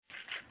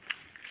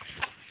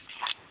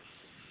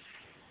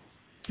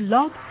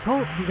Blog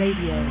Talk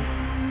Radio.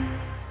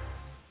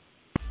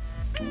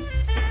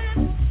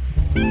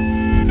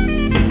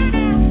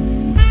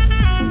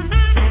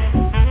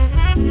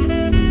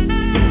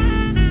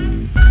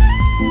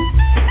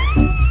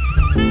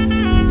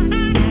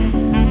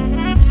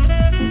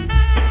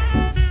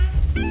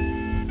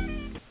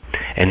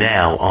 And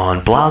now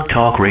on Blog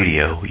Talk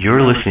Radio,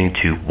 you're listening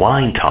to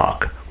Wine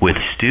Talk with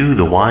Stu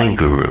the Wine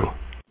Guru.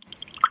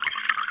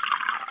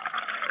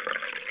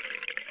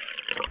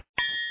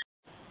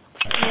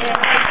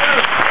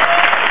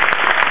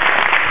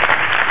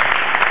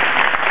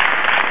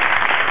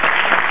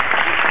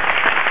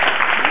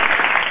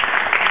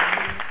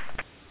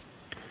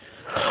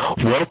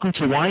 Welcome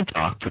to Wine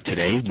Talk for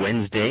today,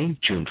 Wednesday,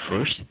 June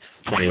 1st,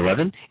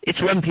 2011. It's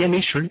 11 p.m.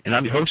 Eastern, and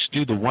I'm your host,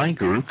 Stu the Wine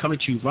Guru, coming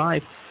to you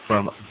live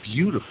from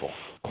beautiful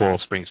Coral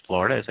Springs,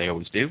 Florida, as I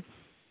always do.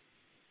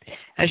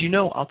 As you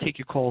know, I'll take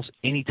your calls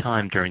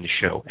anytime during the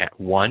show at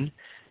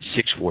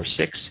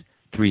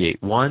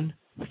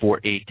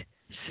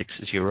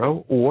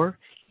 1-646-381-4860, or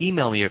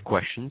email me your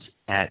questions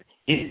at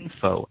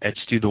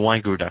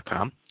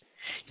info@stuthewineguru.com.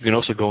 You can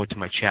also go into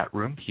my chat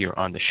room here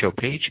on the show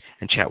page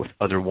and chat with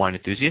other wine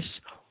enthusiasts,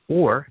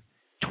 or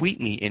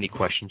tweet me any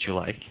questions you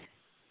like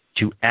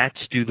to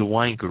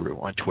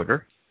 @StuTheWineGuru on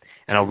Twitter,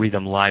 and I'll read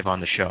them live on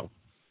the show.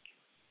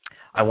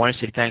 I want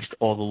to say thanks to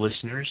all the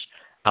listeners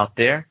out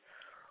there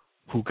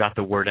who got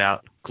the word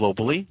out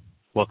globally.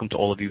 Welcome to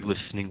all of you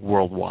listening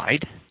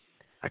worldwide.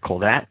 I call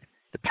that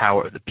the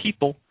power of the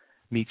people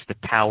meets the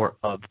power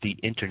of the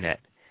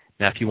Internet.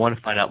 Now, if you want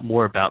to find out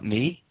more about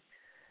me,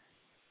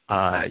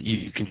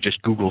 you can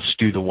just Google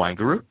Stu the Wine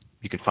Guru.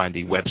 You can find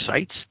the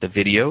websites, the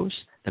videos,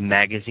 the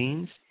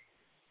magazines,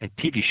 and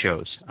TV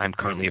shows I'm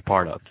currently a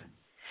part of.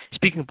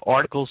 Speaking of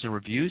articles and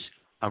reviews,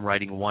 I'm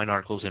writing wine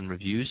articles and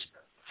reviews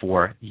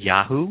for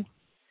Yahoo,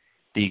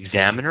 The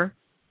Examiner,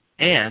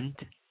 and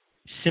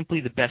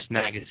Simply the Best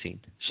magazine.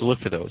 So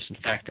look for those. In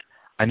fact,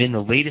 I'm in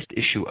the latest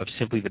issue of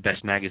Simply the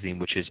Best magazine,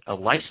 which is a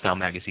lifestyle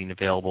magazine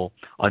available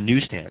on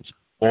newsstands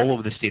all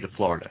over the state of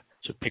Florida.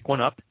 So pick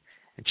one up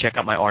and check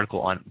out my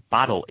article on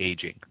bottle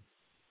aging.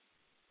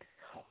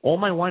 All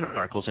my wine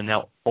articles are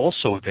now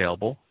also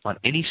available on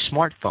any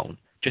smartphone.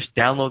 Just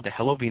download the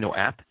Hello Vino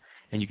app,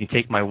 and you can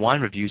take my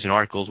wine reviews and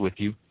articles with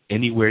you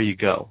anywhere you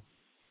go.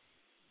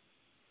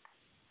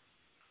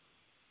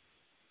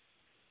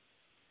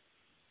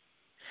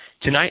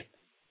 Tonight,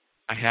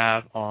 I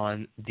have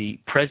on the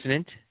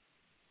president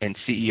and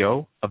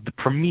CEO of the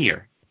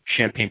premier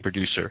champagne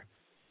producer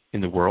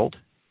in the world.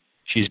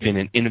 She's been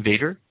an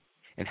innovator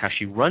in how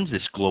she runs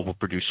this global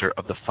producer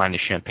of the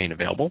finest champagne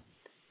available.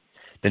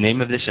 The name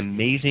of this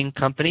amazing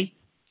company,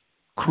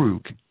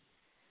 KRUG,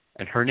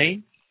 and her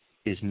name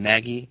is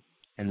Maggie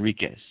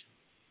Henriquez,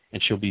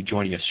 and she'll be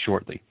joining us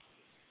shortly.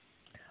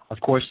 Of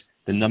course,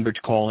 the number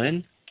to call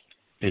in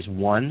is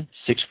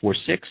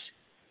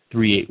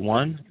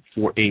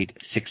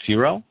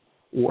 1-646-381-4860,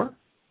 or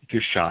if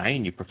you're shy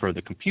and you prefer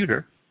the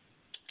computer,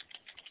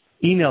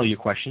 email your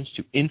questions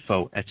to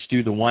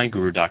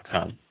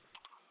info@stuthewineguru.com.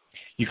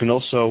 You can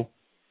also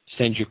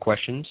send your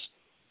questions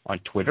on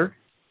Twitter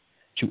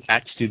to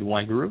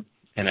 @StuTheWineGuru,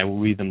 and I will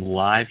read them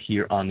live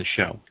here on the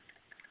show.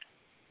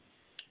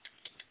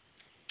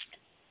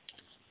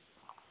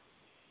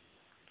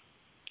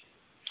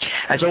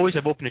 As always,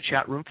 I've opened a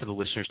chat room for the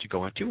listeners to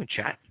go into and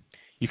chat.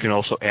 You can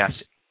also ask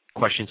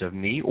questions of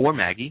me or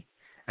Maggie,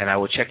 and I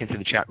will check into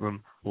the chat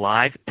room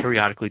live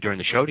periodically during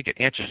the show to get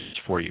answers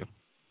for you.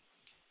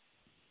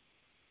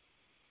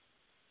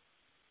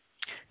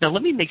 Now,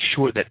 let me make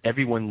sure that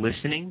everyone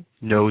listening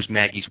knows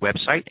Maggie's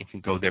website and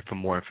can go there for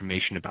more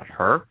information about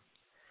her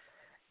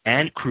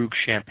and KRUG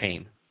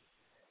Champagne.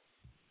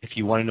 If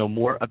you want to know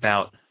more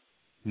about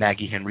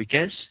Maggie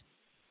Henriquez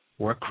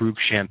or KRUG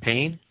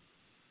Champagne,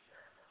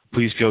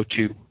 please go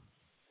to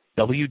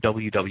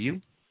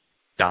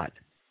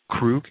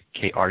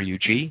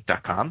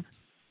www.krug.com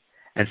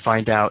and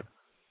find out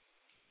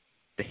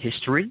the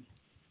history,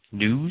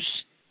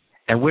 news,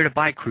 and where to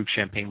buy KRUG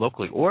Champagne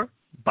locally, or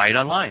buy it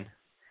online.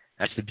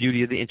 That's the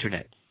beauty of the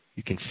Internet.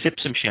 You can sip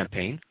some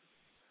champagne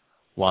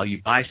while you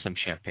buy some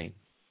champagne.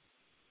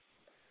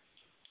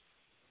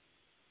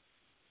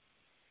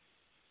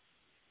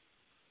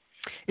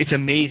 It's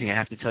amazing, I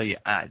have to tell you.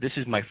 This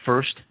is my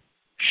first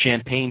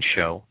champagne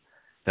show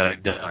that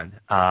I've done.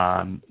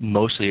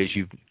 Mostly, as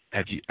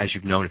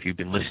you've known, if you've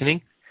been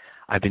listening,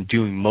 I've been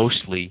doing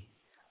mostly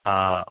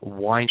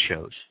wine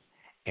shows.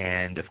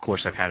 And, of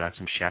course, I've had on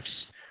some chefs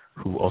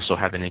who also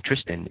have an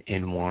interest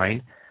in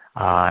wine,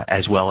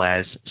 as well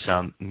as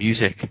some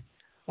music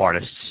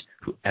artists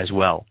as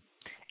well.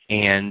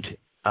 And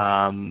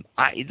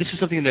this is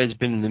something that has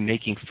been in the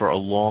making for a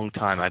long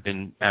time. I've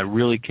been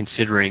really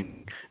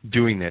considering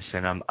doing this,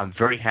 and I'm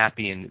very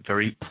happy and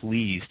very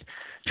pleased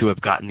to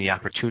have gotten the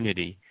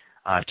opportunity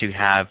to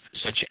have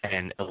such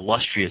an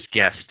illustrious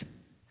guest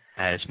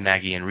as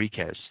Maggie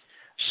Henriquez.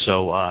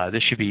 So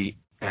this should be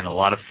a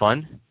lot of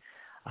fun.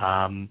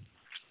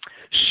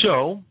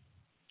 So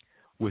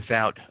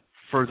without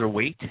further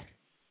wait,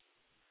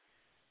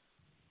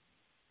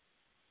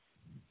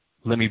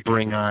 let me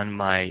bring on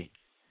my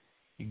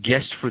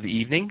guest for the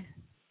evening.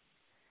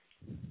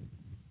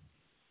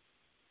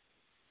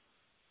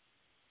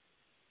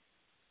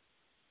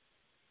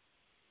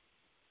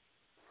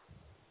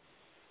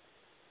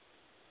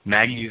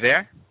 Maggie, you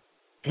there?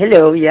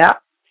 Hello, yeah.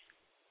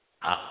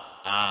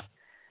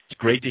 It's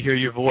great to hear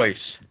your voice.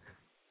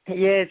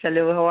 Yes,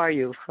 hello, how are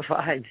you?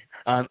 Fine.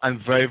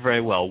 I'm very,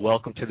 very well.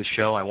 Welcome to the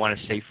show. I want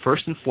to say,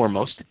 first and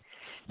foremost,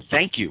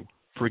 thank you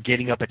for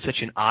getting up at such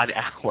an odd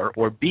hour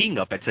or being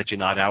up at such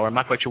an odd hour. I'm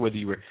not quite sure whether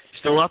you were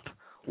still up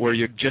or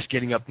you're just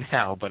getting up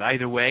now, but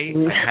either way,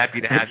 I'm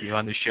happy to have you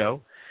on the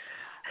show.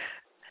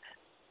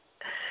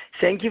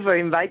 Thank you for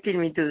inviting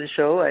me to the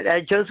show. I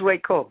just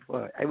woke up.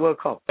 I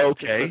woke up.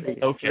 Okay.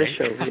 The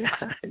show.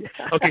 Yeah.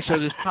 Okay, so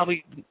there's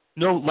probably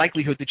no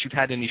likelihood that you've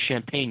had any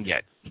champagne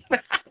yet.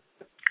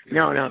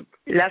 No,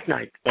 last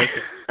night.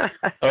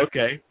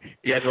 Okay.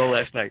 Yeah, no,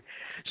 last night.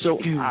 So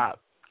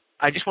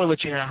I just want to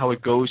let you know how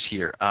it goes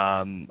here.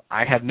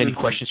 I have many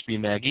questions for you,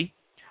 Maggie,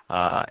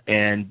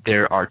 and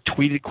there are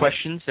tweeted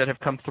questions that have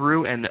come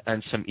through and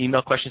some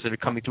email questions that are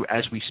coming through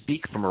as we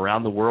speak from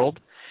around the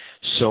world.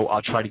 So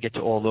I'll try to get to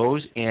all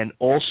those. And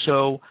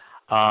also,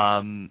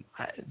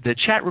 the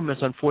chat room is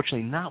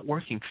unfortunately not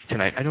working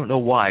tonight. I don't know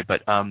why,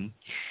 but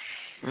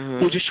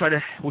we'll try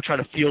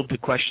to field the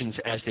questions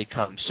as they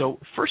come. So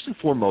first and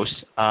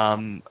foremost,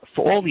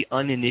 for all the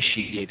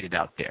uninitiated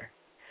out there,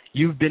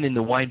 you've been in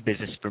the wine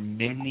business for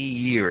many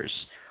years.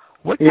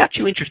 What got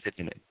you interested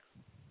in it?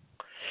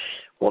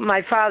 Well,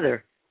 my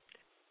father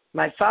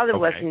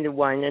was in the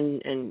wine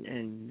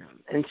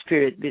and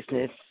spirit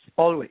business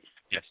always.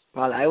 Yes.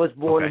 While I was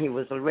born, he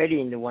was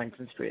already in the wine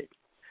and spirit,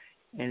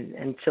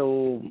 and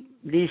so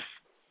this,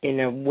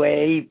 in a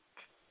way,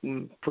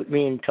 put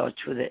me in touch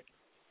with it.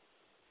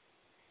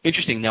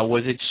 Interesting. Now,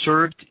 was it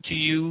served to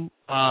you,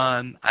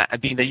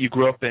 being that you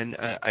grew up in,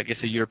 I guess,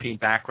 a European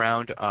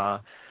background?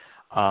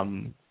 Was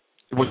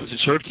it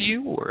served to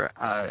you, or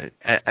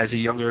as a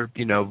younger,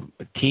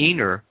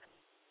 teen, or?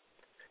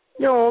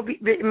 No,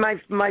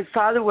 my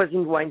father was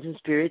in wines and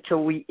spirits,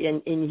 so he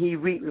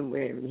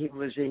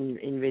was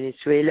in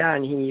Venezuela,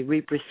 and he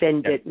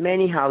represented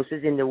many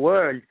houses in the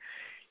world.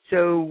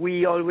 So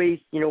we always,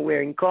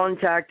 were in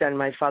contact, and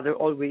my father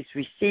always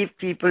received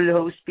people,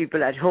 host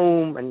people at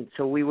home, and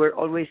so we were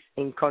always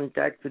in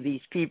contact with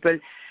these people.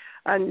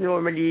 And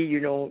normally,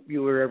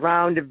 you were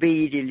around a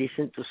bit, you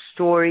listened to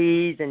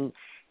stories, and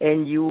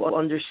you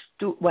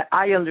understood. Well,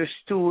 I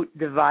understood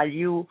the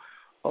value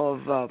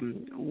of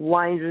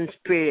wines and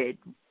spirit,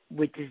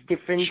 which is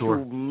different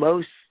to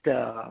most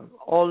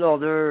all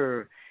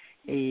other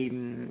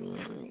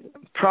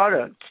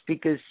products,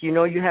 because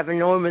you have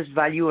enormous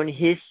value on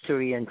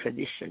history and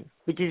tradition,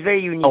 which is very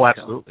unique. Oh,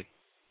 absolutely,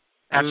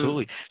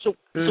 absolutely. So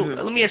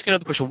let me ask you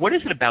another question. What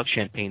is it about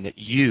champagne that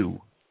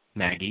you,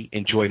 Maggie,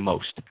 enjoy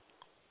most?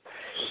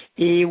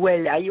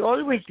 Well, I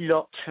always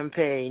loved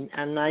champagne,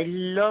 and I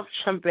love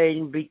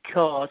champagne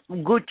because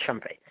good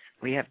champagne.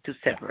 We have to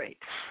separate.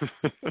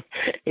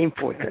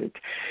 Important.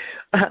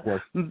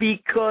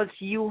 Because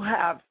you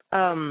have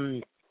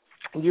the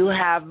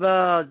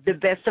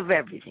best of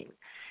everything.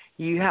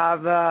 You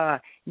have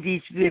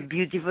this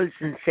beautiful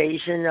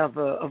sensation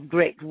of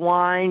great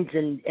wines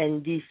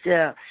and these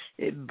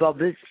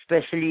bubbles,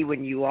 especially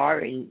when you are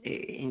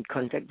in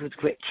contact with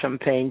great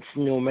champagnes.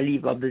 Normally,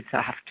 bubbles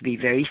have to be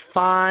very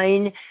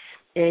fine,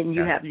 and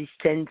you have this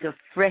sense of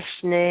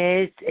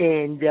freshness,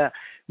 and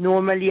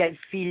normally I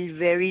feel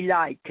very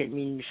light. I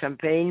mean,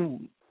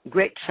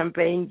 great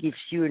champagne gives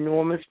you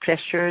enormous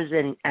pleasures,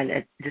 and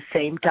at the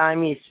same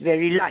time it's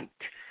very light,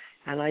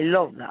 and I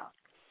love that.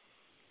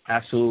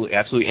 Absolutely,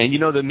 absolutely. And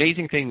the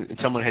amazing thing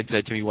someone had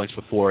said to me once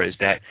before is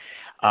that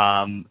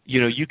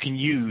you can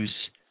use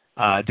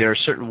there are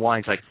certain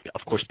wines, like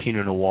of course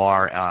Pinot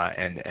Noir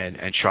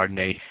and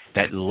Chardonnay,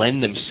 that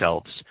lend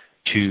themselves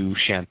to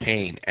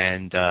champagne,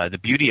 and the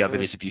beauty of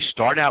it is if you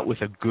start out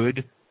with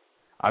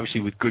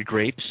obviously with good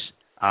grapes,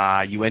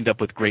 you end up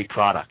with great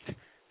product.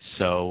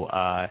 So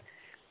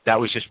that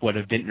was just what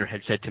a vintner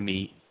had said to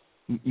me,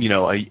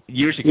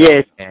 years ago.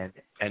 Yes.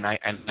 And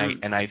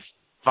I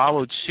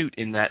followed suit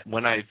in that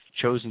when I've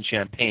chosen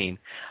champagne,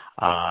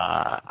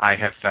 I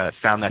have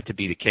found that to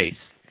be the case.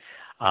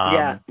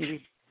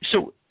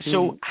 So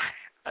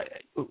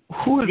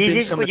who have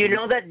been some of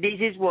that this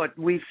is what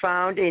we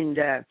found in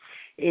the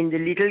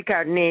little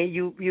carnet.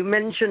 You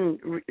mentioned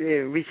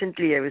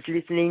recently, I was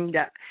listening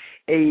that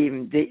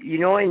in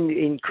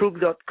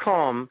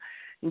KRUG.com,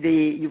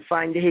 you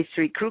find the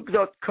history.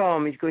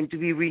 KRUG.com is going to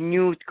be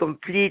renewed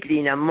completely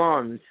in a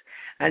month,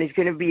 and it's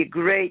going to be a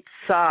great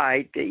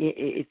site.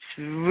 It's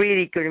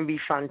really going to be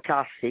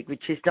fantastic,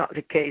 which is not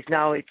the case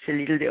now. It's a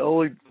little the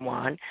old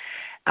one.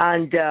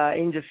 And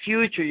in the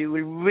future, you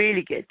will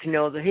really get to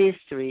know the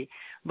history,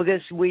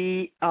 because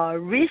we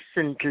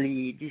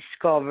recently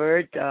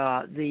discovered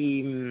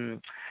the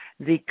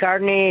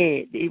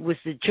carnet. It was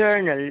the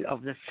journal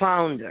of the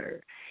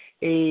founder,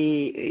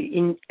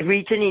 written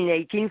in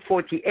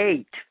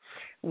 1848,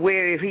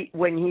 where he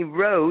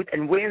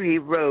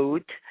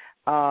wrote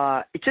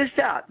just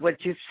that,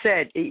 what you've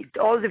said,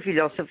 all the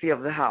philosophy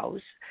of the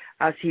house,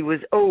 as he was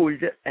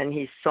old and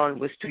his son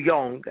was too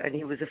young, and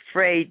he was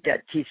afraid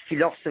that his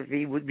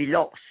philosophy would be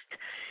lost.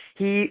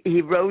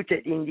 He wrote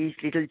it in this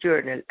little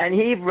journal, and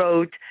he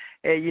wrote,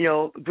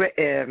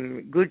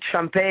 good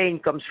champagne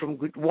comes from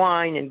good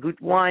wine, and good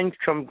wine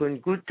comes from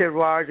good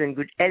terroirs and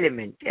good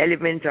elements.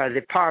 Elements are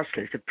the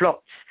parcels, the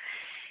plots.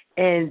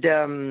 And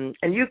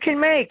you can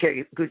make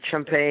a good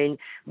champagne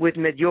with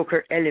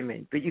mediocre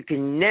element, but you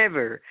can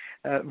never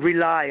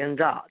rely on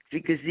that,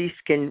 because this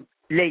can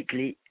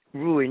lately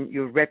ruin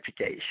your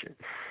reputation.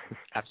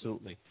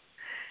 Absolutely.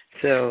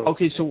 So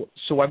okay, so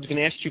I was going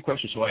to ask you a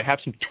question. So I have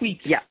some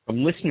tweets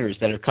from listeners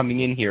that are coming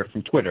in here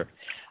from Twitter.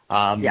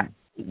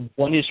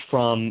 One is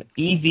from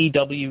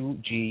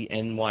EVWGNYC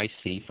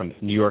from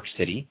New York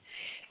City,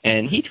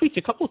 and he tweets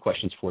a couple of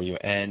questions for you.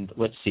 And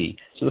let's see.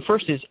 So the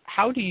first is,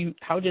 how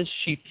does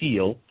she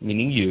feel,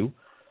 meaning you,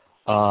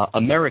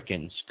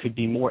 Americans could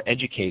be more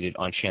educated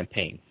on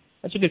champagne?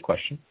 That's a good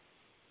question.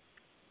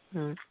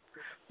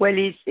 Well,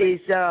 it is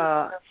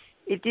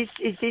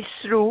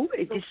true.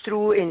 It is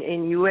true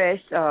in U.S.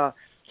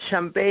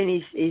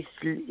 Champagne is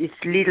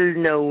little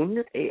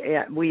known.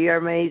 We are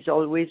amazed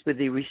always with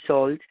the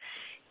result,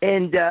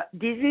 and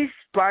this is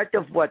part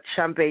of what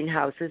champagne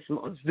houses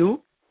must do.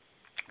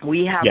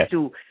 We have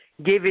to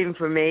give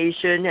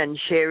information and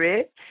share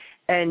it,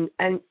 and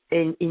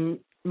in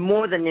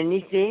more than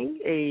anything,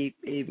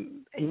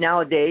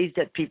 nowadays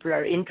that people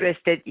are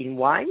interested in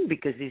wine,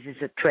 because this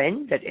is a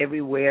trend that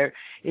everywhere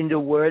in the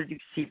world you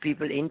see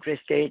people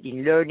interested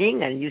in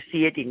learning, and you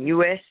see it in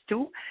U.S.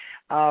 too.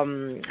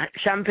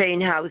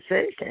 Champagne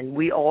houses, and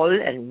we all,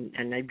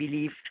 and I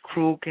believe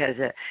KRUG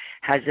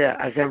has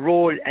a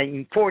role, an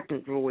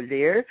important role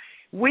there.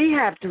 We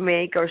have to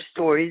make our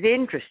stories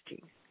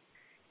interesting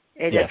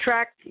and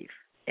attractive.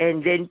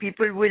 And then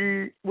people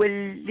will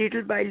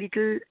little by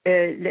little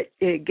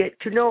get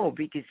to know,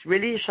 because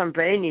really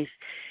champagne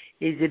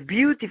is a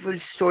beautiful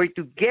story.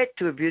 To get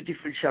to a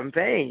beautiful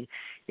champagne,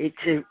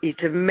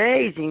 it's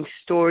amazing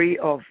story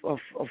of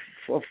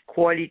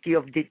quality,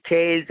 of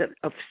details, of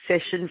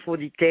obsession for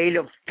detail,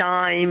 of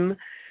time,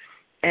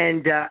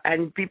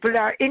 and people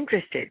are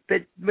interested.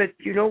 But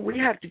we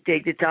have to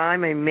take the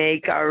time and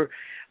make our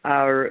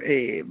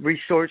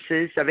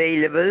resources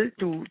available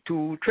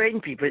to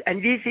train people, and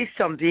this is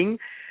something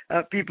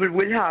people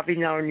will have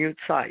in our new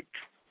site.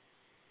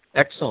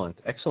 Excellent.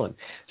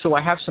 So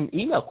I have some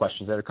email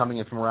questions that are coming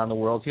in from around the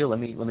world here. Let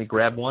me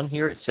grab one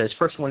here. It says,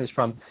 first one is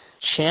from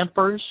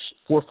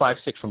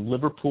Champers456 from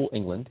Liverpool,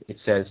 England. It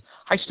says,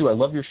 "Hi Stu, I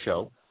love your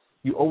show.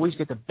 You always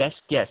get the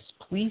best guests.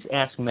 Please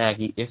ask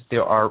Maggie if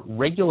there are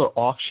regular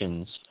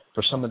auctions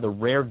for some of the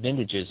rare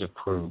vintages of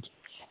KRUG,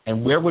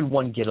 and where would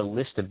one get a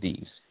list of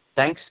these?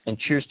 Thanks, and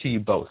cheers to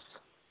you both."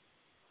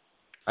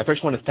 I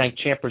first want to thank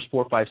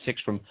Champers456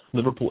 from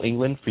Liverpool,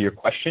 England, for your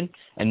question.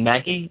 And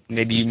Maggie,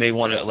 maybe you may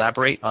want to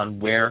elaborate on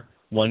where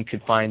one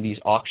could find these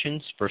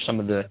auctions for some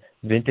of the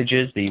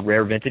vintages, the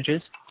rare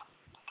vintages.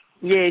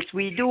 Yes,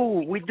 we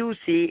do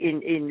see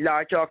in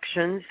large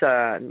auctions.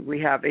 We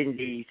have in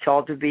the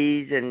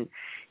Sotheby's and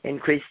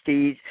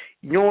Christie's.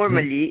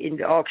 Normally in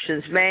the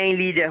auctions,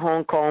 mainly the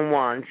Hong Kong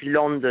ones,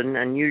 London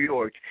and New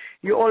York,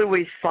 you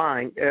always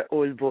find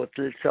old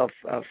bottles of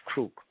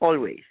KRUG,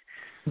 always.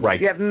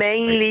 Right. You have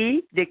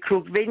mainly the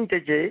KRUG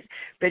vintages,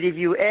 but if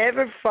you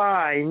ever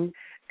find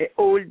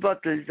old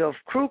bottles of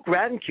KRUG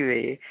Grand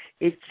Cuvée,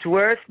 it's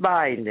worth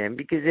buying them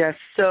because they are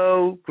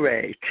so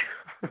great.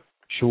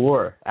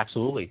 Sure,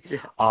 absolutely.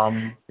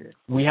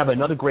 We have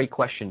another great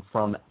question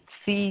from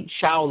C.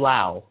 Xiao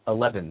Lao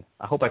 11.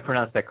 I hope I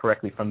pronounced that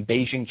correctly, from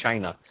Beijing,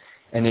 China.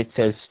 And it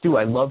says, "Stu,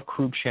 I love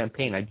KRUG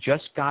champagne. I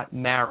just got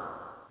married,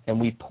 and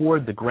we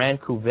poured the Grand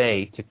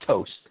Cuvée to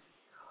toast.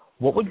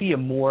 What would be a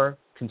more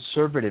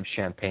conservative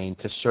champagne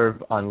to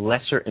serve on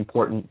lesser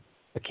important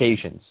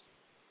occasions?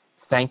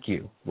 Thank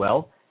you."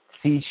 Well,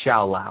 C.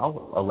 Xiao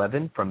Lao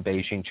 11 from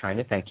Beijing,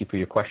 China, thank you for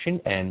your question.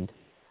 And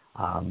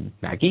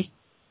Maggie?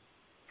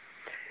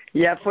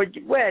 Yeah, KRUG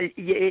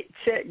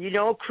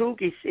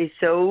is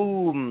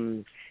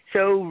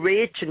so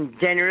rich and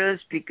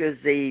generous because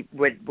they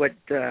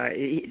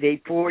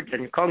poured,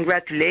 and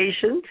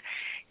congratulations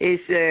is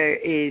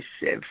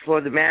for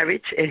the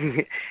marriage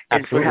and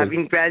for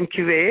having Grand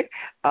Cuvée.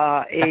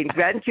 In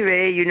Grand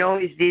Cuvée,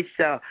 is this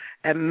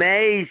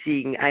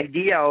amazing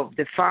idea of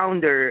the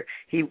founder.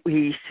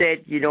 He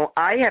said,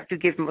 I have to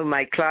give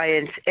my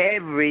clients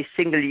every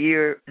single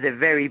year the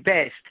very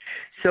best.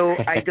 So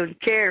I don't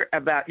care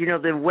about,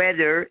 the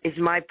weather is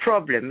my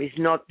problem. It's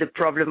not the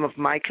problem of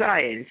my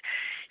clients.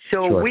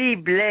 So we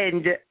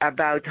blend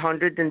about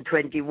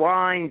 120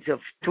 wines of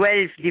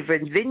 12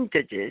 different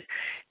vintages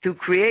to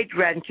create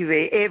Grand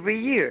Cuvée every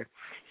year.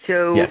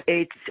 So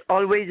it's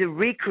always a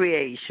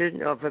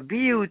recreation of a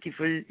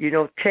beautiful,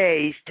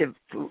 taste,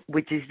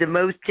 which is the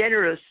most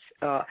generous,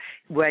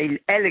 while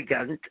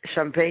elegant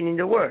champagne in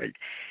the world.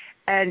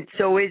 And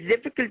so it's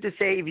difficult to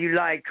say if you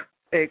like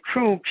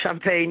KRUG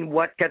champagne,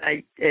 what can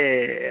I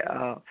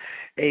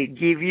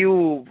give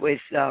you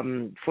with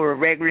for a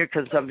regular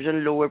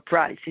consumption lower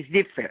price? It's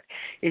different.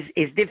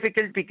 It's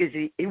difficult because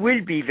it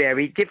will be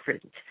very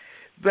different.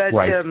 But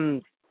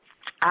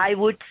I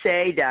would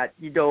say that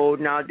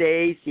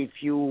nowadays,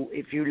 if you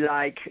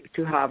like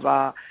to have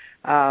a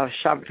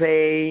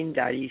champagne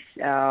that is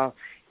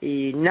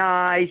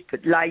nice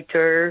but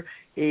lighter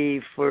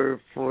for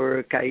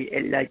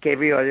like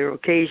every other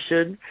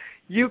occasion,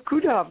 you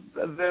could have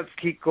Veuve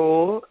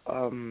Clicquot.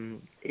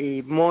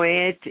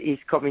 Moet is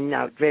coming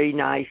out very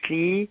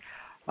nicely.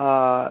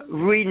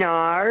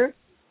 Ruinart,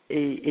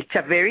 it's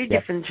a very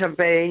different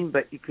champagne,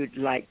 but you could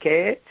like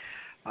it.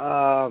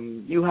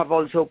 You have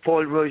also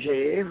Paul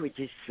Roger, which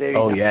is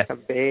very nice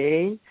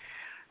champagne.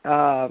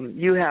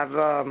 You have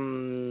a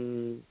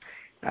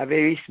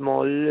very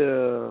small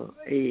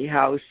a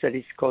house that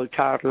is called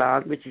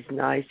Tarland, which is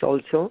nice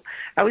also.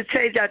 I would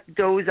say that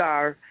those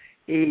are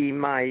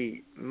my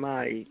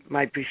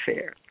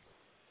preferred.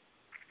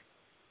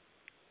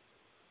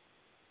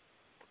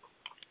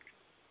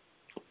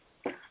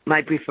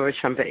 My preferred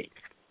champagne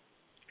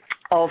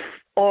of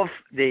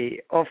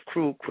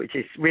KRUG, which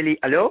is really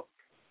hello.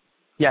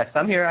 Yes,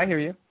 I'm here. I hear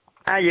you.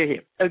 You're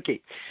here.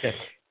 Okay. Yes.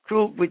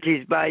 KRUG, which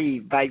is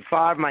by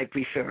far my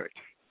preferred.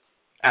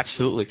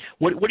 Absolutely.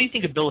 What do you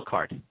think of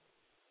Billicard?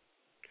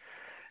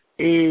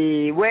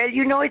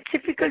 Well, it's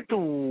difficult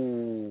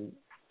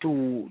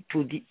to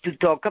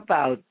talk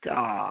about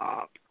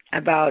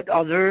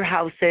other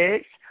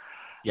houses.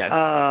 Yes.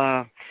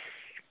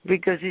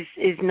 Because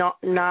it's not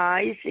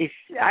nice.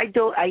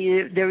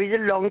 There is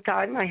a long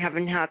time I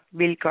haven't had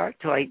Billicard,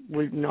 so I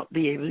will not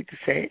be able to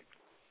say.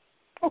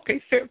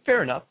 Okay,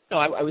 fair enough. No,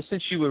 I was,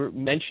 since you were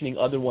mentioning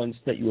other ones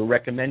that you were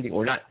recommending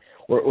or not,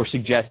 or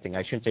suggesting.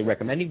 I shouldn't say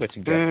recommending, but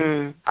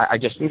suggesting. I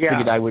just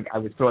figured I would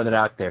throw that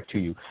out there to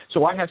you.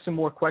 So I have some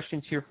more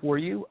questions here for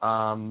you.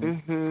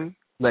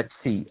 Let's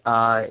see.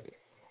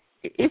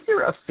 Is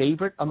there a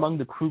favorite among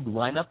the KRUG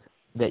lineup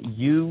that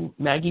you,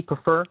 Maggie,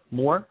 prefer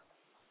more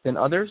than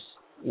others,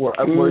 or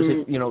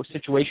is it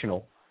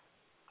situational?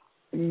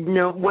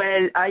 No,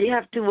 well, I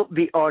have to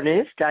be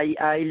honest.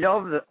 I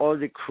love all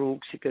the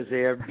KRUGs because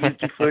they are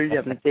beautiful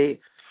and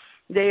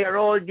they are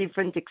all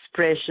different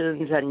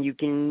expressions, and you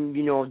can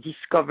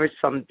discover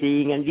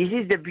something. And this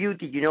is the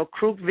beauty,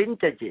 KRUG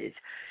vintages.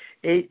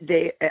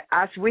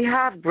 As we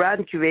have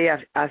Grand Cuvée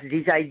as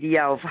this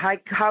idea of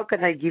how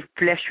can I give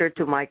pleasure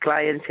to my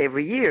clients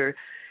every year.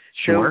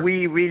 Sure. So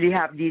we really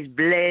have this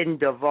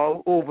blend of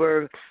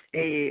over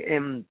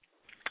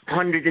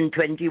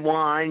 120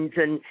 wines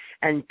and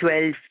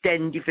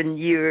 10 different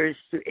years,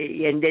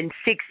 and then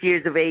 6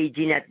 years of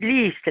aging at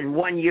least, and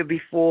 1 year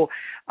before,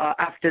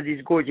 after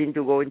this gorging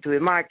to go into the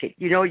market.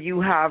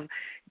 You have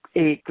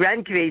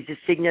Grand Cuvée is the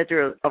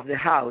signature of the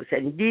house,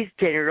 and this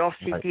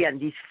generosity and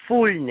this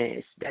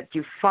fullness that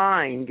you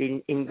find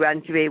in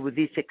Grand Cuvée with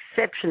this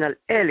exceptional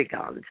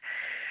elegance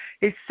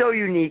is so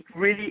unique.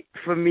 Really,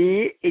 for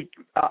me, it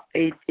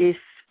is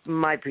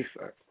my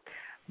preferred.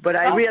 But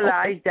I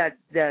realize that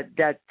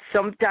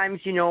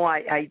sometimes,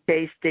 I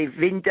taste the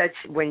vintage.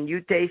 When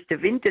you taste the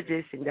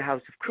vintages in the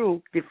house of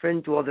KRUG,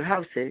 different to other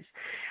houses,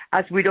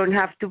 as we don't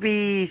have to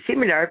be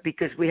similar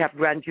because we have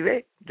Grand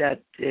Cuvée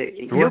that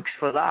looks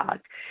for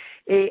that.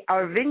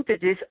 Our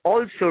vintages,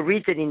 also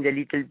written in the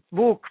little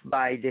book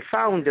by the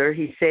founder,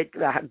 he said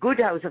a good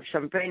house of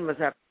champagne must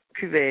have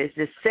cuvées,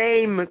 the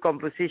same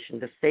composition,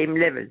 the same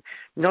level,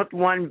 not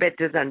one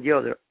better than the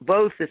other,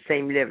 both the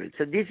same level.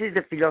 So this is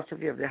the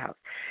philosophy of the house.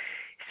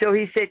 So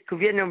he said,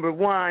 Cuvier number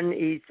one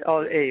is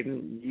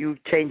you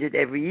change it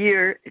every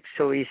year,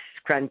 so it's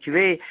Grand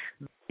Cuvée.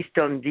 Based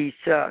on this,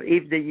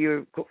 if the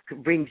year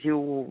brings you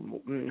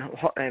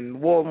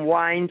warm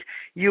wines,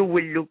 you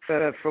will look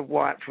for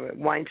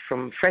wines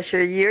from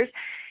fresher years,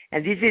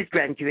 and this is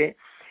Grand Cuvée.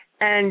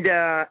 And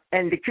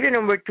the Cuvée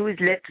number two is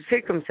led to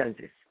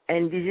circumstances.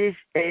 And this is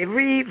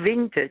every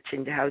vintage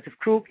in the house of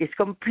KRUG is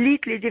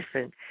completely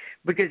different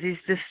because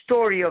it's the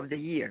story of the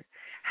year.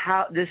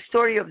 How the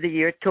story of the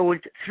year told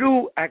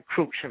through a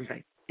KRUG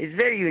champagne. It's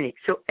very unique.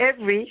 So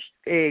every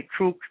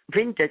KRUG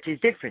vintage is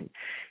different.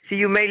 So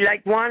you may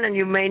like one and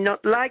you may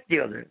not like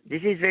the other.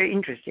 This is very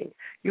interesting.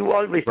 You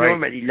always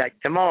normally like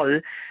them all,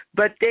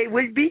 but they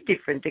will be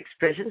different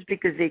expressions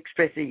because they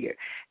express a year.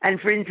 And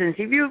for instance,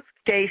 if you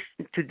taste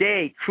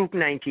today KRUG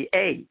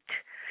 98,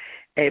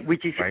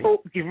 which is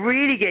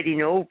really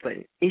getting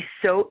open, is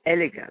so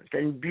elegant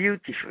and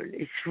beautiful.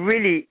 It's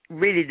really,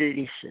 really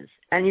delicious.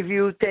 And if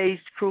you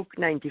taste KRUG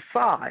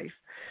 95,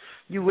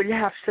 you will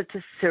have such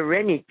a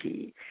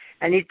serenity.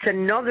 And it's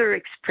another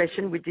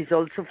expression which is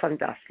also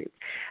fantastic.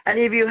 And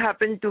if you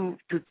happen to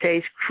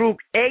taste KRUG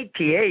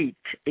 88,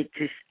 it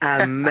is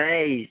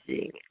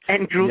amazing.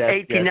 And KRUG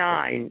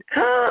 89,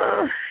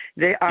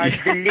 they are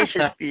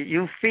delicious.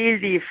 You feel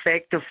the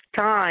effect of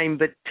time,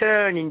 but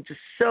turn into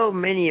so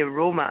many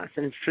aromas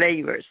and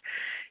flavors.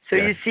 So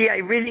you see, I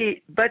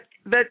really, but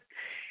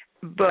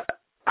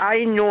I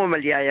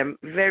am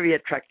very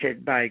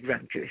attracted by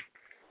Grand Cuvée.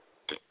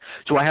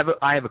 So I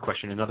have a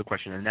question, another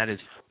question, and that is,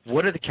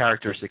 what are the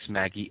characteristics,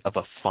 Maggie, of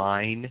a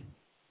fine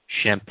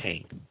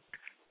champagne?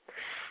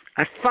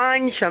 A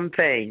fine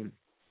champagne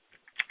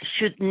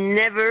should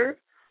never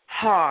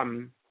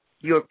harm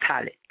your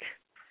palate.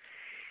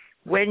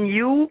 When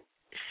you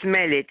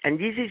smell it, and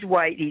this is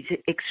why it is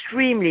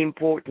extremely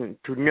important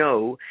to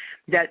know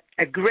that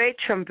a great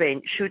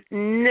champagne should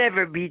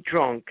never be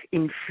drunk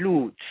in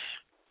flutes.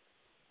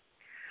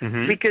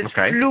 Because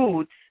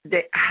flutes,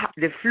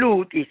 the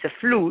flute is a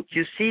flute.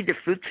 You see the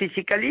flute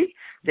physically,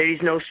 there is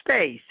no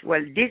space.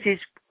 Well, this is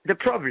the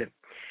problem.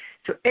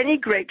 So any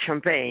great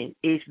champagne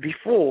is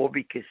before,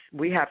 because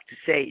we have to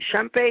say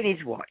champagne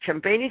is what?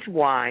 Champagne is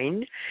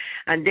wine,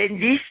 and then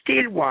this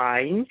still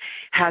wine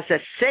has a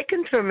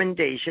second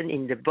fermentation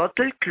in the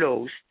bottle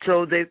closed,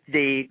 so the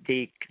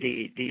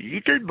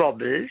little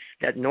bubbles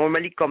that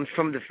normally comes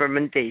from the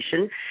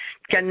fermentation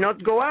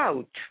cannot go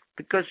out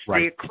because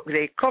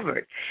they're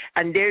covered.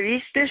 And there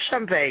is the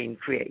champagne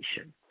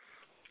creation.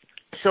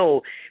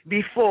 So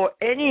before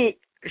any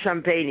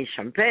champagne is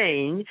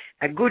champagne,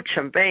 a good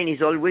champagne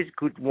is always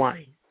good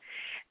wine.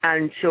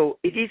 And so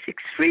it is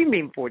extremely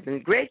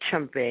important. Great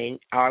champagne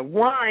are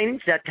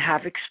wines that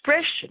have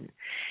expression.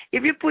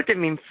 If you put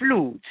them in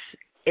flutes,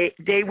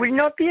 they will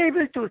not be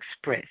able to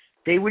express.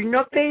 They will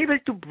not be able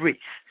to breathe.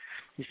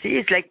 You see,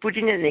 it's like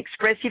putting an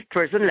expressive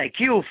person like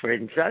you, for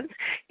instance,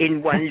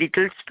 in one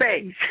little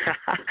space.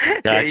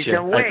 There is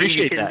a way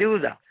you can do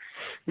that.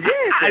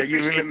 Yes, I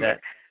appreciate that.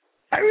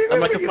 I remember.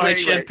 I'm like a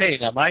fine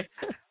champagne, am I?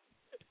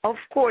 Of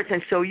course,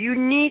 and so you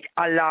need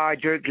a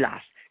larger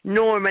glass.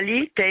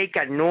 Normally, take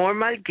a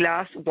normal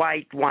glass,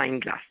 white wine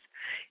glass.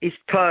 It's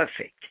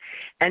perfect.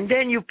 And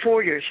then you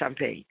pour your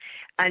champagne.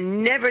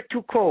 And never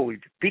too cold,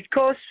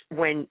 because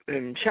when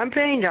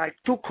champagne are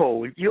too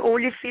cold, you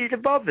only feel the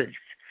bubbles.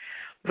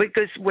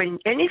 Because when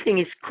anything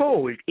is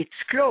cold, it's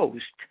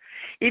closed.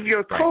 If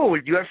you're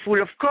cold, you are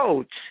full of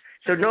coats,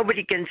 so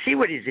nobody can see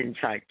what is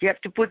inside. You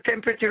have to put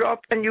temperature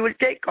up, and you will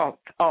take off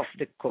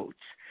the coats.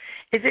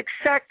 It's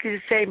exactly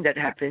the same that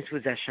happens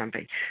with a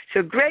champagne.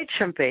 So great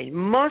champagne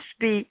must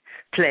be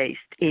placed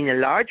in a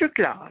larger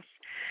glass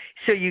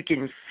so you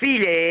can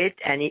feel it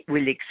and it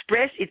will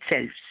express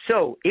itself.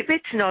 So if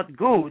it's not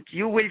good,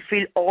 you will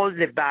feel all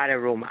the bad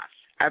aromas.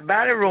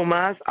 Bad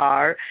aromas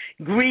are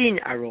green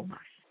aromas.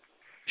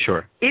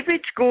 Sure. If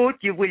it's good,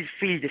 you will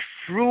feel the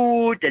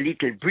fruit, a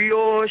little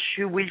brioche.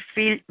 You will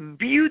feel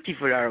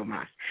beautiful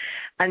aromas.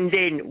 And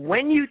then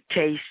when you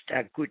taste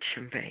a good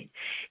champagne,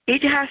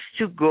 it has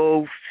to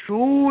go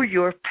through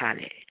your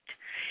palate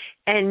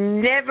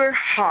and never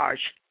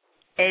harsh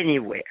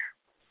anywhere.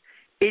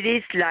 It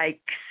is like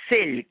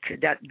silk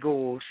that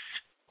goes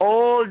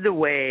all the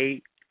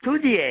way to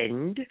the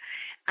end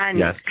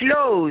and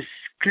close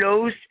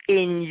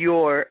in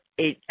your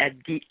at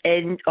the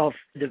end of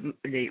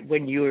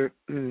when you're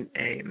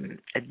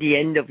at the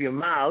end of your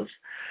mouth.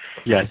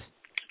 Yes.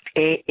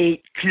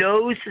 It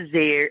closes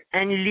there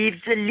and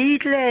leaves a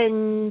little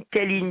end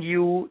telling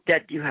you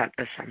that you have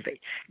a champagne.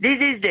 This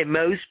is the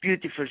most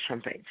beautiful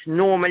champagnes.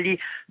 Normally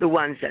the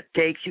ones that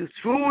takes you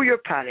through your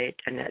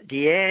palate, and at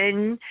the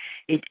end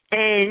it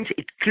ends,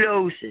 it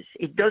closes.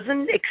 It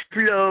doesn't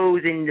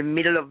explode in the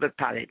middle of the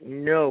palate,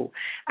 no.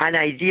 And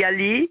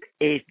ideally,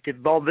 the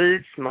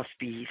bubbles must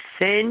be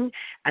thin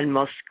and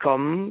must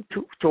come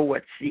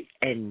towards the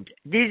end.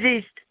 This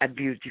is a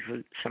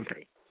beautiful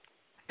champagne.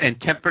 And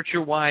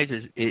temperature-wise,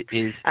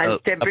 is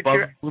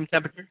above room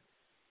temperature?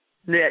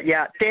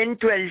 Yeah, 10,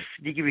 12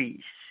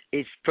 degrees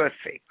is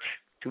perfect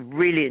to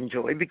really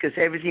enjoy, because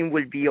everything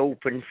will be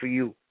open for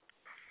you.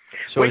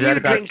 So when is that you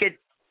about... drink it,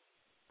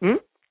 12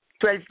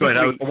 Go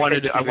ahead. degrees.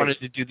 I wanted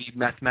to do the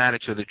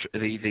mathematics or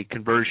the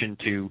conversion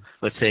to,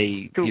 let's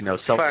say,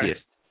 Celsius.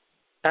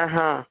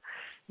 I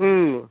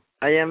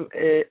am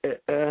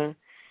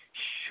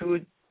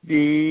should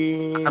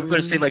be. I'm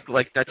going to say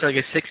like that's like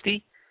a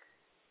 60.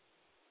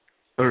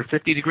 Or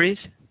 50 degrees?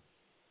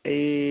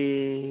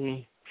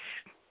 It's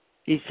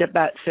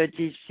about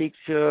 36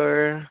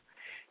 or...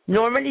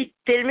 Normally,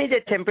 tell me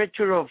the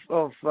temperature of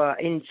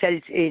in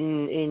Celsius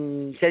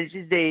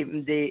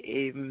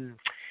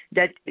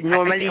that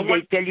normally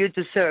they tell you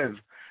to serve.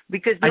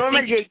 Because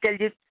normally they tell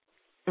you...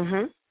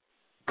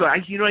 I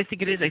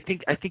think it is.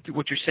 I think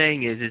what you're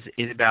saying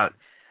is about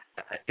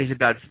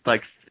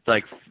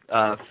like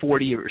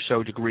 40 or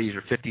so degrees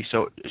or 50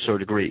 so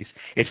degrees.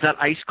 It's not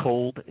ice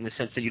cold in the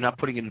sense that you're not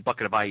putting it in a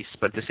bucket of ice,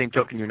 but at the same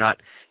token, you're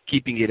not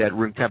keeping it at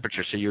room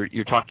temperature. So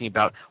you're talking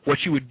about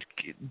what you would,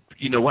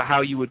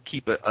 how you would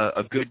keep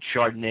a good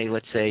Chardonnay,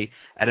 let's say,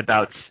 at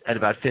about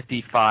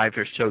 55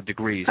 or so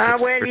degrees.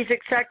 It's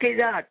exactly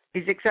that.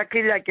 It's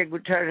exactly like a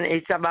good Chardonnay.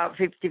 It's about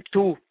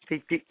 52.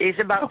 It's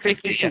about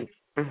 52.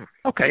 Yeah.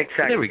 Okay,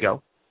 exactly. There we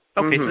go.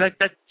 Okay, so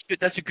that's good.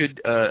 That's a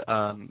good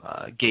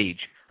gauge.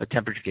 A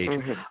temperature gauge.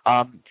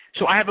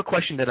 So I have a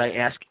question that I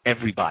ask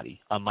everybody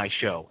on my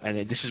show, and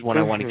this is what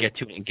I want to get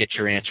to and get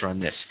your answer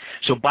on this.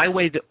 So by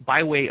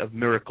way of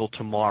miracle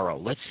tomorrow,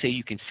 let's say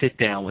you can sit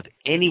down with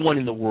anyone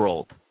in the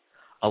world,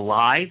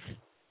 alive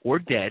or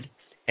dead,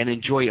 and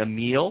enjoy a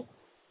meal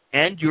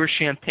and your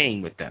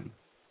champagne with them.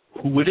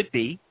 who would it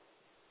be,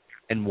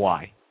 and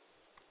why?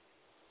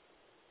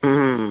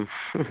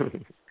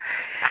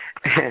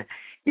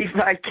 If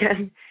I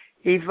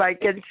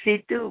can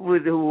sit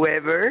with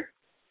whoever,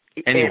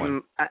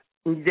 Anyone.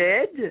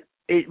 Dead,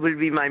 it will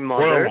be my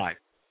mother. Worldwide.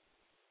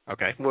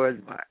 Okay.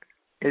 Worldwide,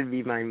 it'll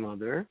be my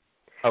mother.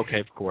 Okay,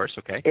 of course.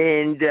 Okay.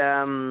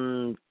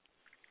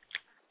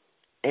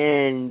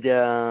 And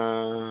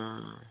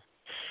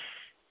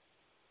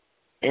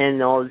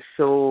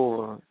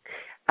also,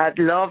 I'd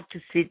love to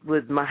sit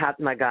with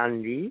Mahatma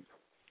Gandhi.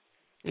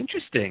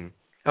 Interesting.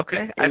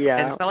 Okay.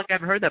 Yeah. I felt like I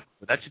haven't heard that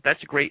before.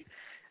 That's a great.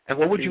 And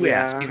what would you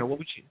ask? What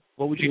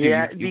would you do?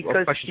 Yeah,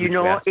 because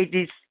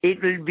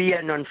it will be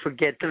an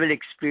unforgettable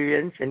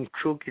experience, and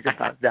KRUG is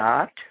about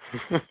that.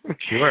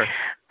 Sure.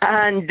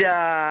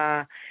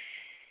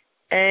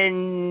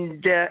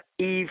 And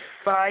if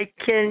I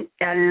can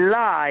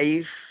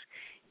alive,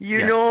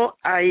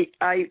 I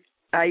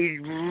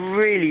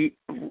really,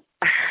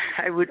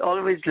 I would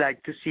always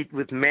like to sit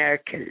with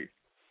Merkel.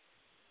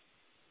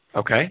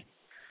 Okay.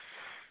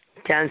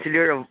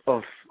 Chancellor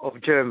of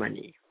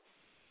Germany.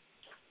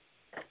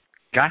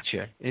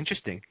 Gotcha.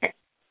 Interesting.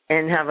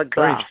 And have a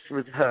glass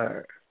with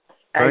her.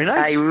 Very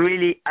nice.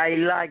 I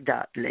like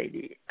that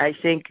lady. I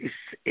think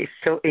it's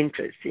so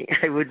interesting.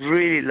 I would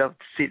really love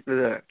to sit with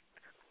her.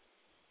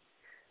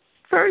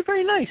 Very,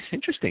 very nice.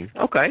 Interesting.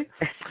 Okay.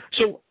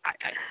 So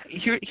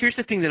here's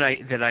the thing that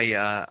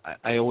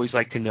I always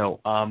like to know.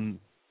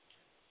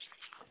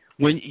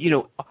 When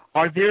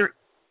are there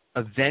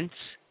events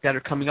that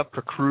are coming up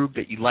for KRUG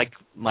that you'd like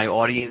my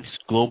audience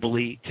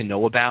globally to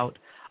know about?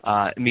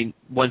 I mean,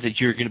 ones that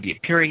you're going to be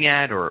appearing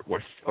at, or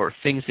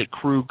things that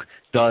KRUG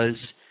does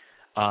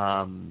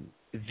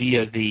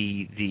via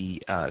the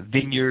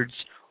vineyards,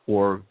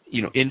 or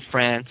in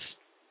France,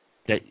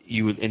 that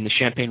you would, in the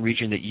Champagne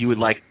region, that you would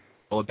like to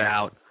know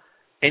about.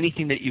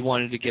 Anything that you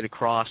wanted to get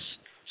across,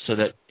 so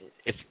that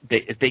if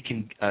they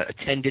can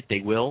attend it, they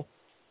will,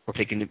 or if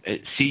they can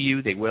see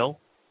you, they will.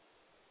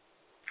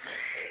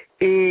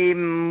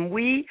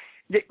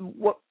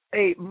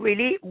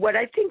 Really, what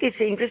I think is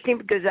interesting,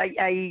 because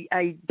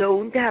I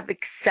don't have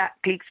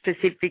exactly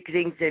specific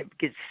things,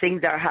 because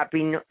things are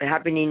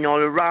happening all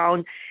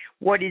around.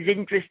 What is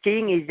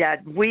interesting is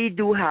that we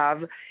do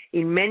have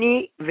in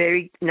many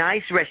very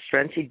nice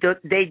restaurants.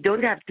 They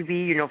don't have to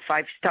be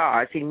 5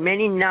 stars. In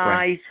many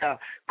nice,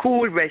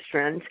 cool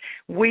restaurants,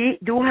 we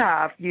do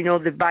have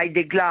the By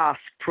the Glass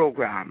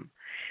program,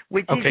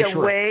 which is a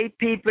way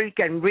people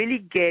can really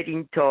get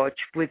in touch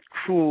with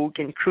KRUG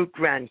and KRUG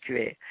Grand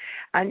Cuvée.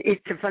 And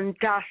it's a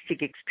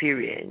fantastic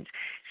experience.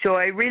 So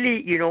I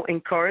really,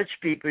 encourage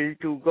people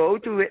to go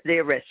to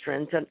their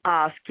restaurants and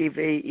ask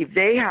if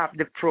they have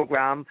the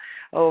program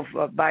of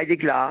By the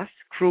Glass,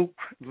 KRUG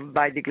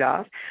By the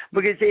Glass,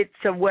 because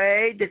it's a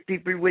way that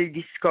people will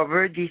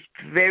discover this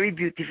very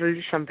beautiful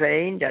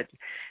champagne that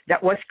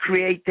was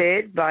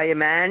created by a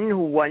man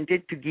who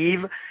wanted to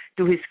give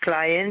to his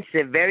clients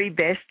the very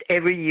best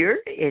every year,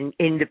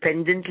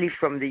 independently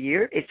from the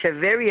year. It's a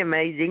very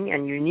amazing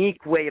and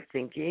unique way of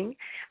thinking,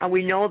 and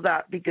we know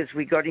that because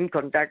we got in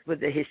contact with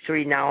the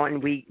history now,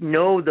 and we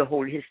know the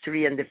whole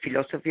history and the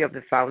philosophy of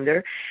the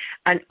founder.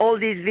 And all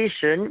this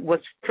vision was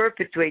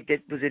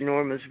perpetuated with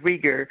enormous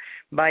rigor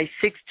by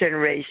 6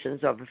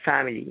 generations of a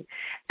family.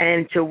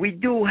 And so we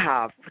do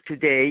have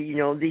today,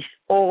 this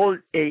all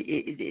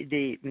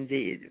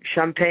the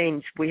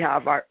champagnes we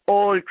have are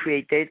all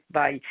created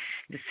by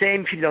the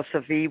same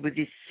philosophy, with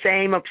the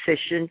same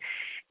obsession.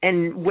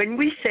 And when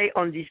we say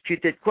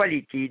undisputed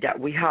quality that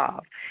we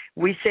have,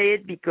 we say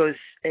it because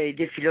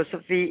the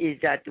philosophy is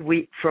that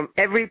from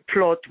every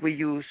plot we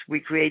use, we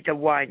create a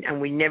wine,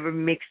 and we never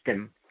mix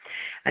them.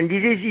 And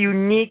this is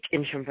unique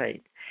in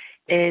champagne.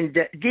 And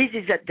this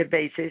is at the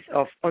basis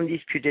of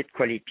undisputed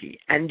quality.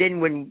 And then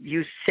when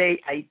you say,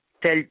 I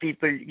tell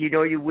people,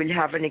 you will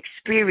have an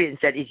experience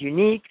that is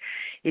unique,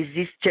 is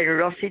this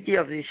generosity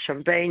of this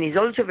champagne is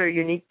also very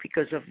unique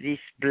because of this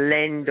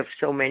blend of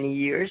so many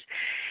years.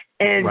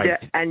 And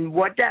and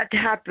what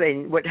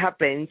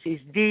happens is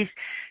this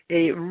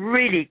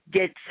really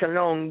gets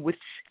along with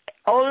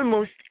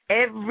almost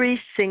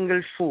every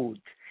single food.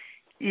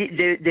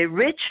 The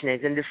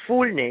richness and the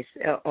fullness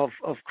of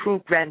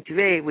KRUG Grand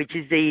Cuvée, which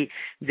is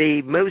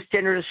the most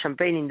generous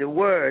champagne in the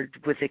world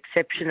with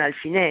exceptional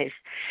finesse,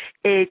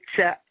 it's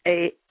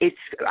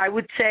I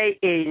would say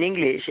in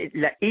English,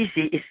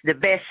 it's the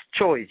best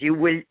choice. You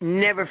will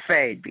never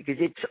fail, because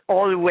it's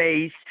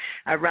always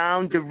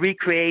around the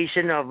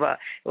recreation of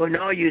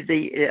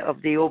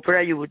the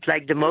opera you would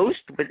like the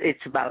most, but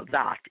it's about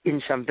that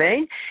in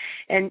champagne,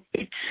 and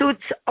it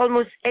suits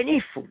almost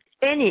any food.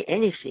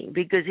 Anything,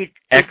 because it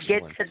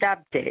gets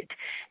adapted.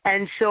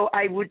 And so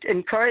I would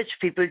encourage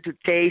people to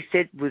taste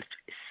it with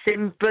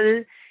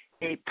simple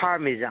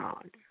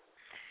Parmesan.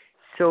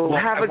 So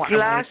have a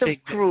glass of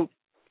KRUG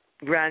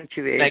Grand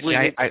Cuvée.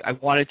 Maggie, I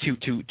wanted to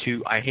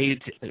I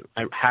hated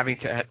having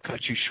to cut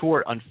you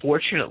short.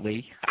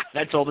 Unfortunately,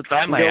 that's all the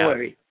time I have. Don't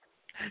worry.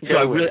 So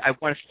I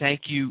want to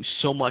thank you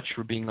so much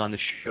for being on the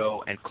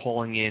show and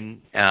calling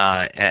in.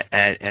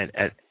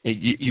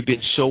 You've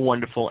been so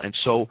wonderful and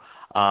so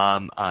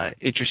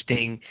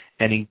interesting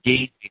and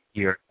engaging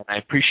here. I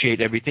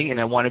appreciate everything, and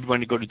I want everyone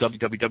to go to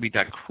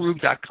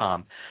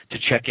www.krug.com to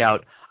check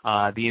out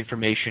the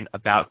information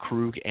about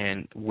KRUG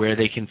and where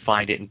they can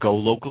find it and go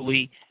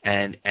locally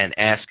and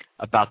ask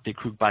about the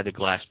KRUG by the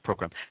Glass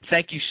program.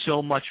 Thank you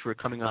so much for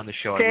coming on the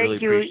show. I really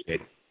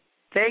appreciate it.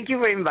 Thank you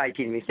for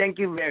inviting me. Thank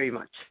you very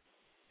much.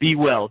 Be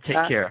well. Take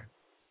care.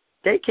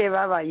 Take care.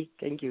 Bye-bye.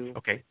 Thank you.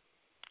 Okay.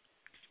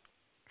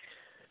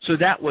 So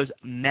that was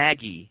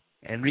Maggie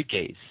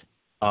Henriquez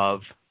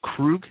of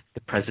KRUG,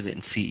 the president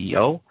and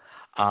CEO.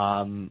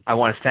 I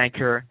want to thank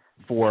her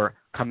for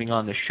coming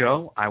on the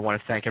show. I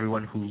want to thank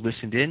everyone who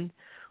listened in,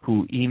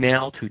 who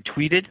emailed, who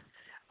tweeted,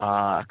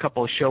 a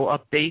couple of show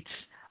updates.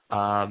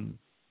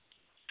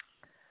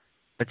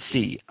 Let's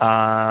see.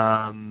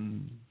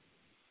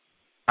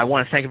 I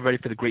want to thank everybody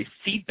for the great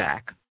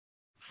feedback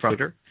from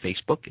Twitter,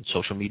 Facebook, and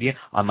social media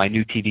on my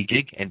new TV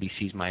gig,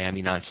 NBC's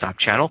Miami Nonstop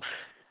channel.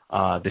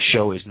 The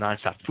show is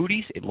Nonstop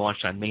Foodies. It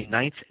launched on May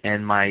 9th,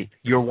 and my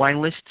Your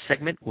Wine List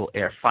segment will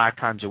air 5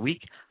 times a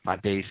week,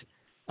 5 days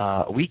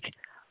a week.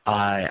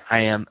 I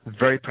am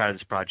very proud of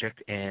this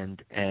project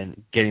and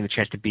getting the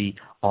chance to be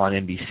on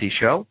NBC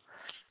show.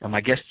 My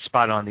guest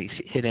spot on the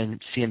hidden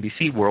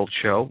CNBC World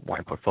show,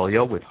 Wine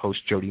Portfolio, with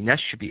host Jody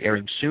Ness, should be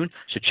airing soon,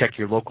 so check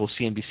your local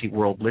CNBC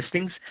World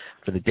listings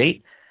for the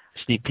date. A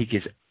sneak peek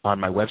is on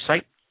my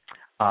website.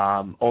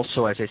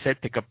 Also, as I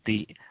said, pick up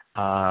the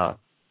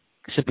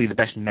Simply the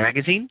Best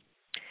magazine.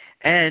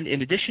 And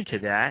in addition to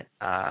that,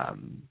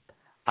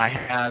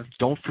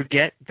 don't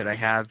forget that I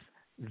have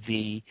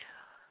in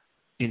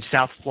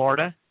South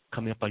Florida,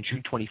 coming up on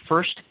June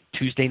 21st,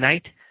 Tuesday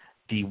night,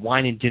 the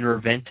wine and dinner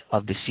event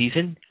of the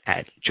season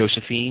at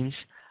Josephine's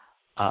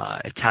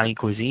Italian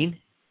Cuisine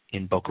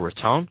in Boca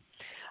Raton.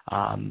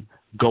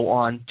 Go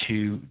on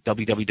to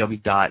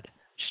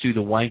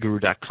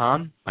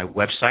www.estDOnt.com, my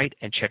website,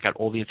 and check out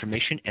all the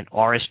information and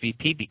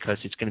RSVP because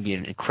it's going to be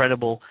an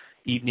incredible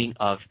evening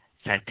of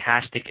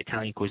fantastic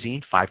Italian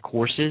cuisine, 5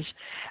 courses,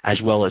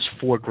 as well as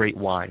 4 great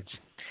wines.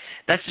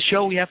 That's the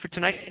show we have for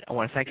tonight. I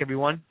want to thank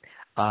everyone.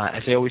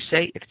 As I always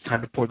say, if it's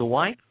time to pour the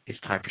wine, it's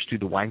time for Stu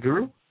the Wine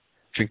Guru.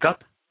 Drink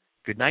up,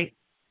 good night,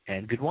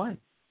 and good wine.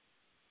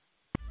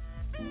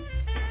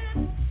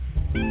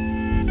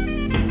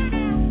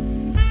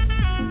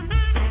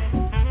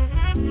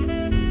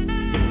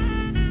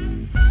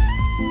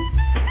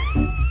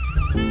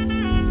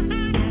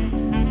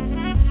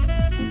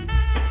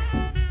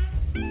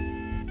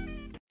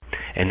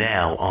 And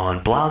now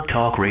on Blog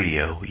Talk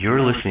Radio,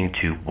 you're listening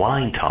to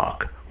Wine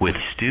Talk with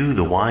Stu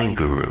the Wine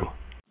Guru.